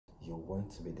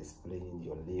want to be displaying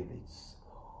your lyrics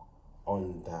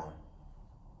on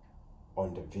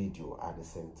the video at the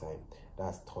same time.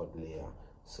 That's third layer.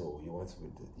 So you want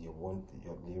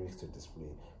your lyrics to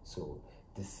display. So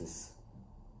this is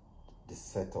the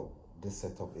setup. This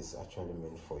setup is actually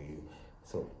meant for you.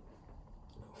 So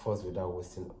first, without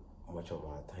wasting much of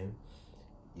our time,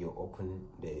 you open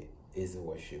the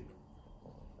Easyworship,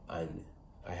 and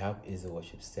I have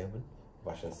Easyworship 7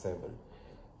 version 7.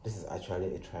 This is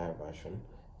actually a trial version,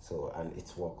 so, and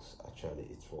it works. Actually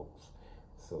it works.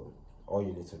 So all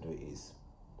you need to do is,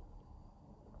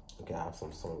 okay, I have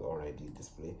some song already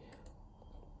display.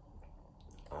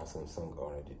 I have some song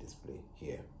already display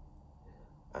here,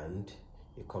 and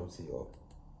you come to your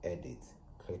edit,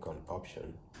 click on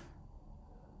option,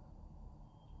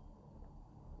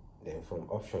 then from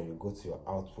option you go to your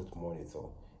output monitor,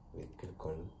 you click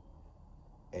on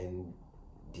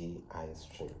NDI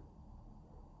stream,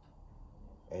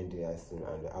 and the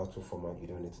output format, you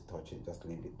don't need to touch it, just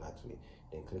leave it that way.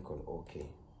 Then click on OK.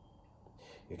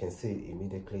 You can see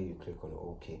immediately you click on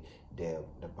OK, the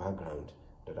background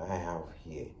that I have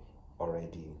here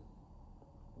already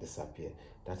disappear.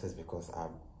 That is because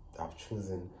I've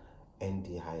chosen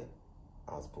NDI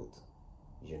output.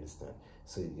 You understand?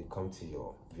 So you come to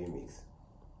your Vmix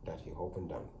that you open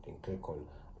down, then click on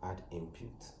add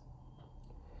input.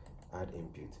 Add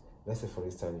input. Let's say for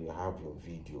instance you have your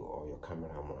video or your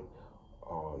cameraman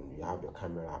on, you have your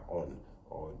camera on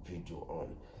or video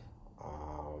on.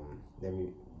 Let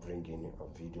me bring in a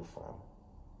video file.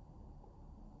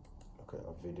 Okay,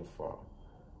 a video file.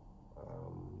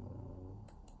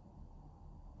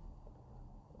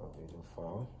 A video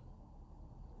file.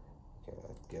 Okay, I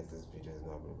guess this video is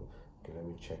not available. Okay, let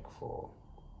me check for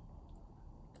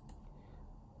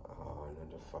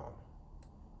another file.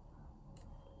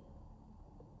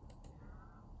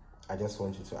 I just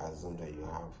want you to assume that you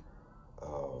have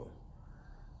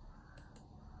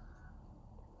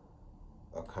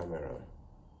a camera.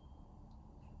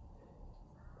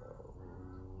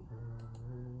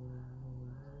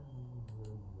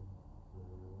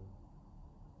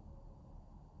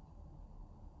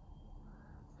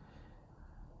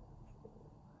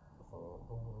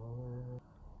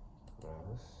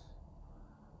 Browse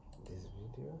this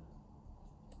video,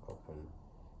 open,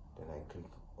 then I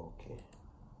click OK.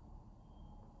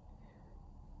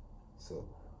 So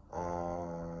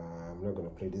I'm not going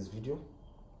to play this video.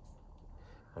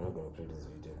 I'm not going to play this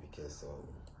video because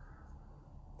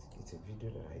it's a video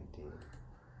that I did.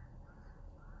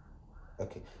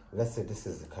 Okay, let's say this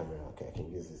is the camera. Okay, I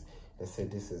can use this. Let's say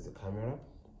this is the camera.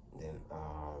 Then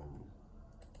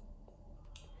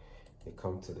you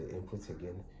come to the input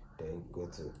again, then go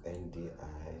to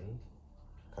NDI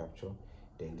capture.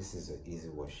 Then this is the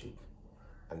Easyworship,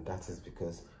 and that is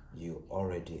because you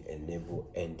already enable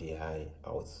NDI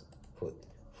output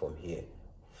from here,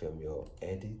 from your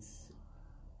edits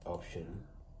option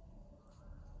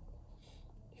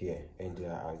here,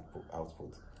 NDI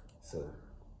output. So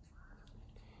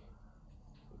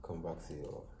you come back to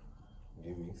your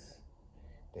Vmix,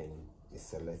 then you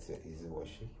select your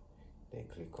Easyworship, then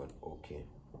click on OK.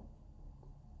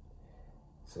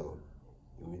 So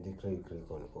immediately you click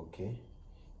on OK,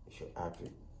 you should have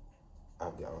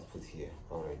the output here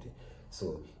already.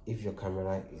 So if your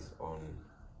camera is on,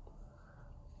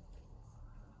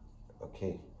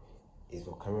 okay, if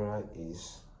your camera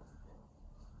is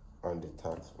on the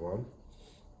tab 1,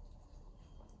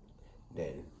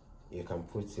 then you can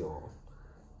put your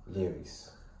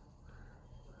lyrics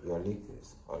on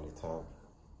the tab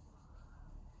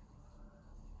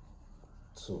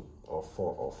 2 or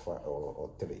 4 or 5 or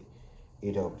 3,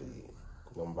 either of the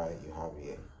number you have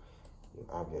here. You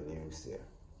have your lyrics there.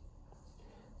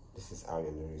 This is how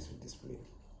your lyrics will display.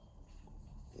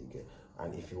 Okay.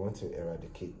 And if you want to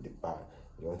eradicate the bar,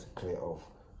 you want to clear off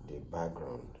the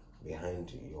background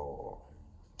behind your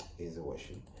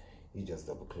Easyworship, you just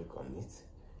double click on it,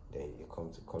 then you come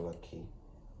to color key,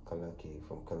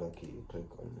 from color key you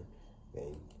click on it,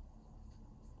 then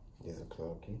there's a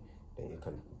color key, then you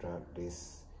can drag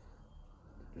this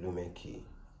lumen key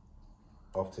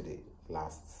up to the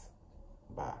last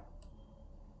bar,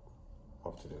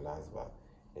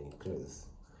 then you close.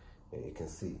 Then you can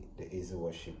see the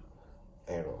Easyworship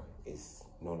error is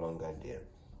no longer there.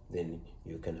 Then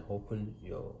you can open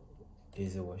your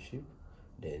Easyworship,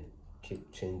 then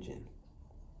keep changing.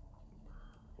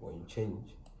 When you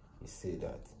change, you see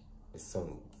that the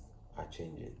songs are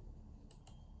changing.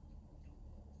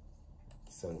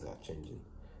 Songs are changing,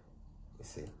 you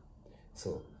see.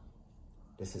 So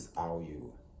this is how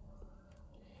you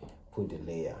put the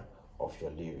layer of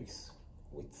your lyrics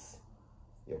with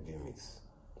your Vmix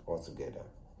all together.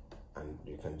 and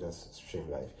you can just stream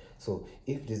live. So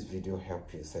if this video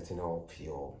helped you setting up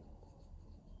your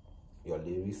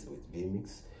lyrics with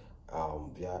Vmix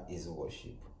via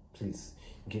Easyworship, please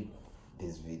give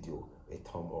this video a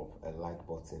thumb up, a like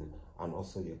button, and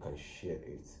also you can share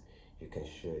it.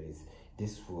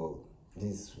 This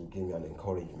will give me an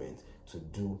encouragement to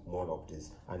do more of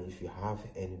this. And if you have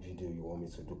any video you want me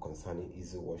to do concerning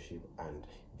Easyworship and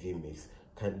Vmix,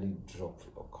 kindly drop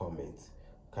a comment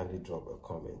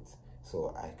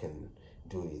so I can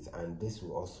do it. And this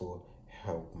will also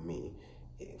help me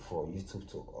for YouTube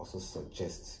to also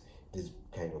suggest this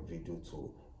kind of video to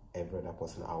every other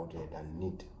person out there that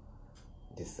need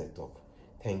this setup.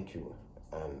 Thank you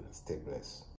and stay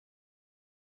blessed.